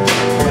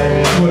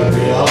 It would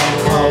be all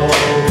Carroll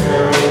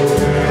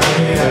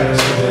County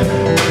accident.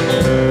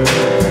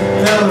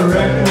 Now the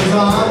wreck was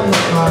on the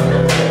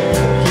highway,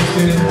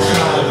 just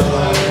inside the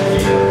line.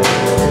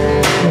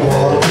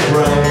 Walter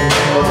Brown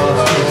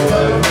lost his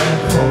life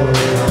for the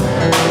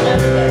night.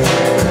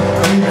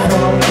 He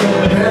thought that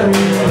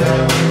Mary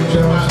down,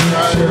 Johnson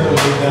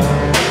Shirley down,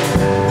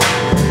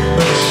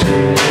 but she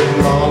lived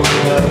long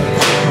enough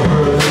for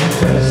her to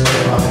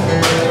testify.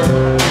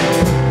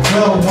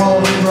 Well,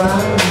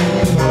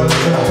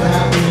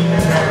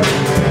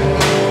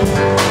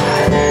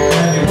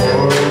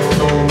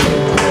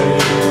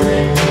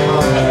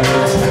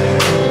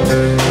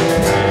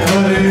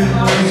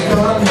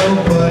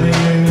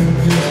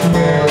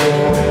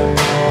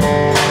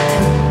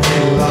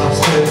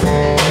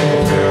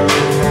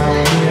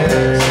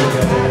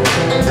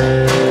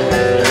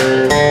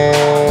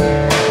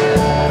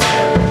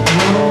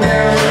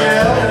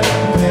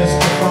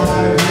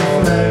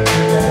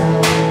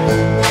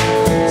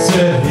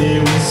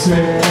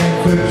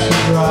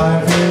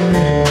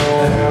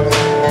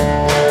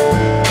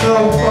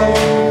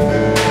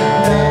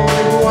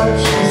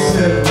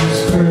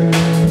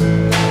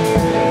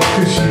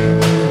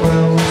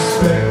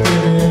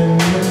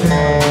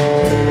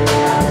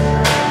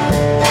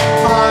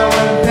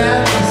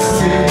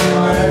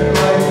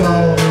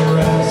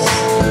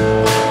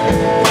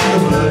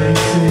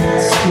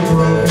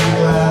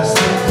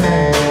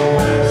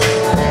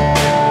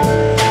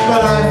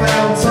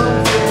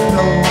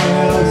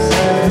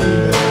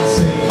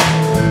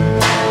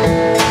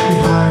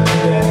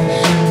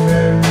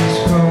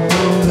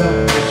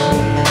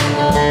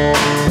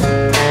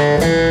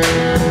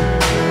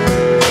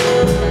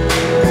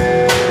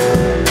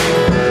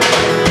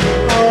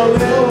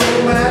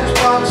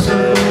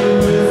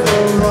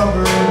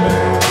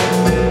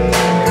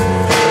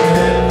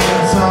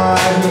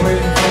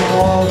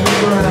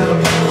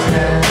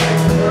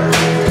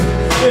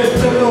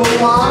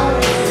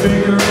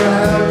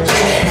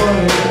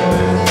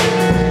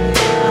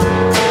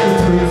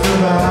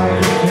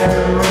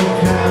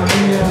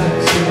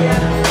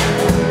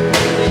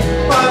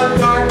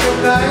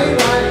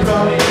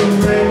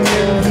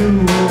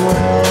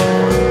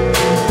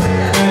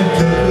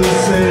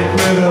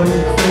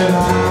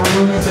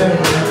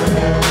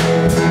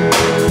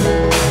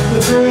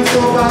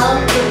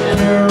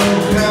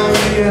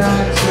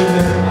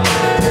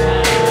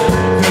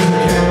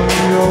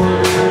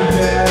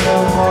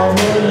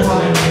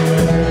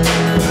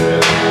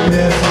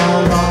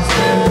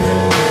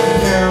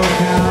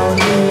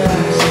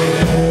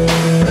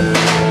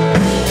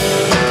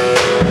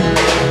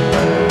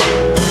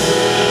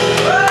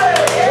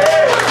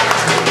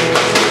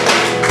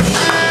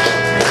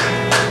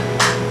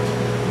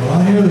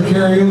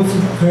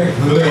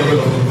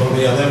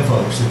 yeah, them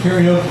folks. The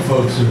karaoke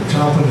folks are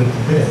chomping at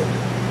the bit.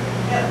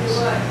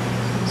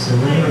 So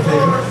we're gonna take a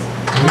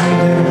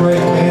break,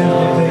 man. We're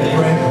gonna take a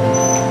break.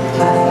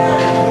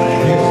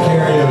 Get the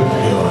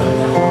karaoke going.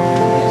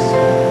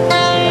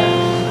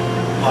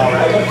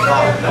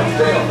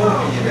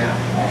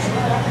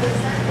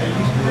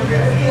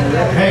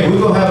 Hey,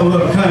 we're gonna have a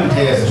little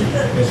contest.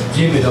 If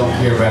Jimmy don't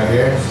care right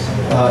there.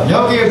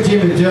 Y'all give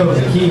Jimmy Joe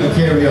the king of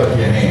karaoke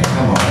a hand.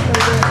 Come on.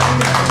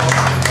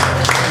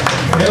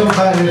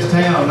 Everybody in this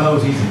town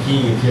knows he's the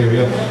king of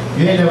karaoke.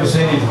 You ain't never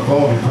seen him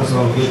perform. He puts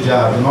on a good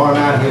job. Tomorrow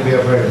night he'll be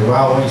up there at the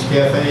Wild Wings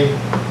Cafe.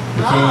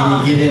 You can't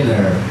even get in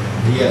there.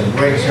 He has a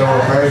great show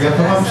up there. You have to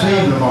come up and see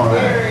him tomorrow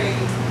night.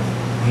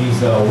 He's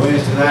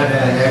Wednesday night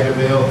down in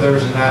Abbeville,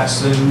 Thursday night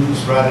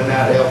Sue's, Friday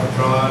night El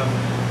Patron,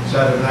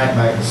 Saturday night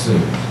back to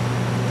Sue's.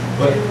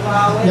 But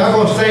y'all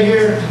gonna stay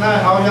here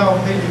tonight? All y'all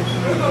people?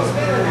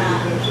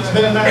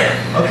 Spend the night.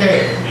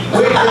 Okay.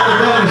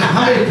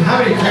 How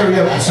many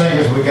karaoke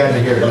singers we got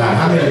in here tonight?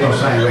 How many are gonna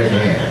sing? Raise your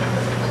hand.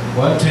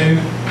 1, 2,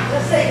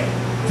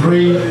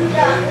 3.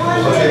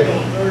 Okay.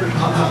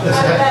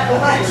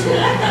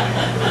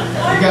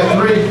 You got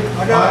 3. I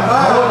got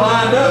 5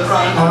 lined up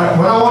right now. All right.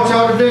 What I want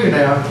y'all to do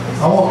now, I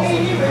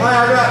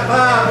got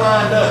 5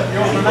 lined up. You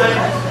want my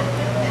name?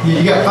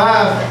 you got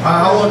 5.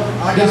 I want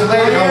this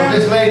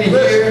lady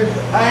here.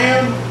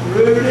 Pam,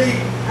 Rudy,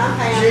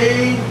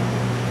 Gene,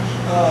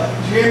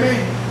 Jimmy,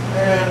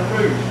 and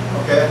Ruth.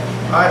 Okay.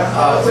 All right.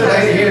 The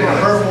lady here in the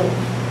purple.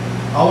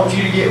 I want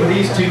you to get with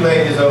these 2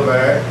 ladies over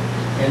there,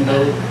 and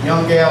the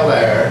young gal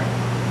there,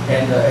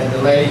 and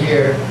the lady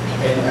here,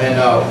 and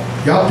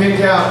y'all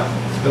pick out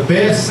the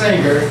best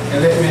singer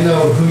and let me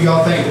know who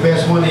y'all think the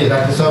best one is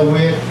after it's over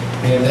with,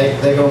 and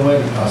they gonna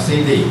win a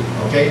CD.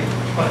 Okay.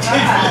 CD.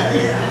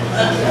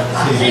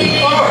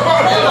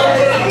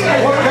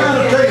 What kind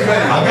of TV?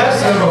 I got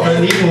several for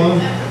each one.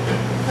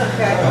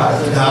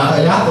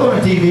 Y'all throw on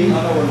the TV.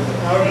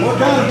 What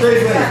kind of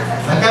TV?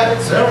 I got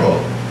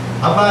several.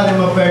 I buy them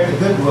up there at the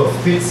Goodwill for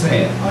 50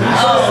 cents.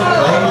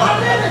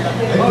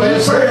 They play the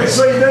service.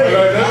 CD.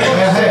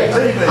 Hey,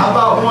 I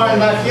bought one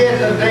like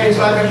yesterday. It's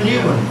like a new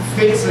one,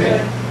 50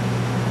 cents.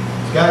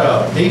 It's got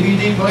a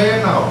DVD player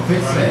and all,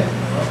 50 cents.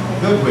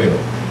 Goodwill.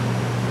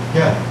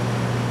 Yeah.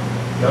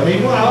 Y'all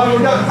need one? Oh,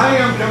 we got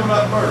Pam coming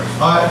up first.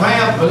 All right,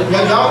 Pam,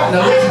 y'all,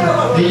 now listen,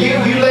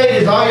 you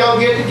ladies, all y'all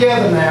get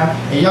together now,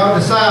 and y'all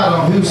decide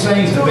on who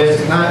sings the best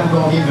tonight. We're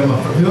going to give him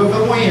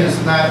whoever wins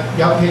tonight,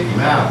 y'all pick him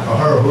out, or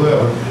her, or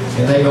whoever,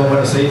 and they going to win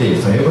a CD.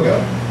 So here we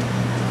go.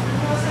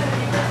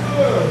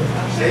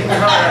 Sing your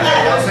heart out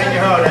there. Y'all sing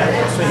your heart out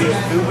there. So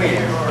who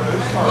wins.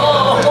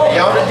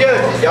 Y'all the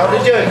judges. Y'all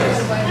the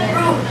judges.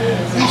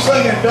 You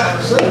singing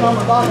on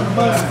the bottom of the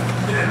moon.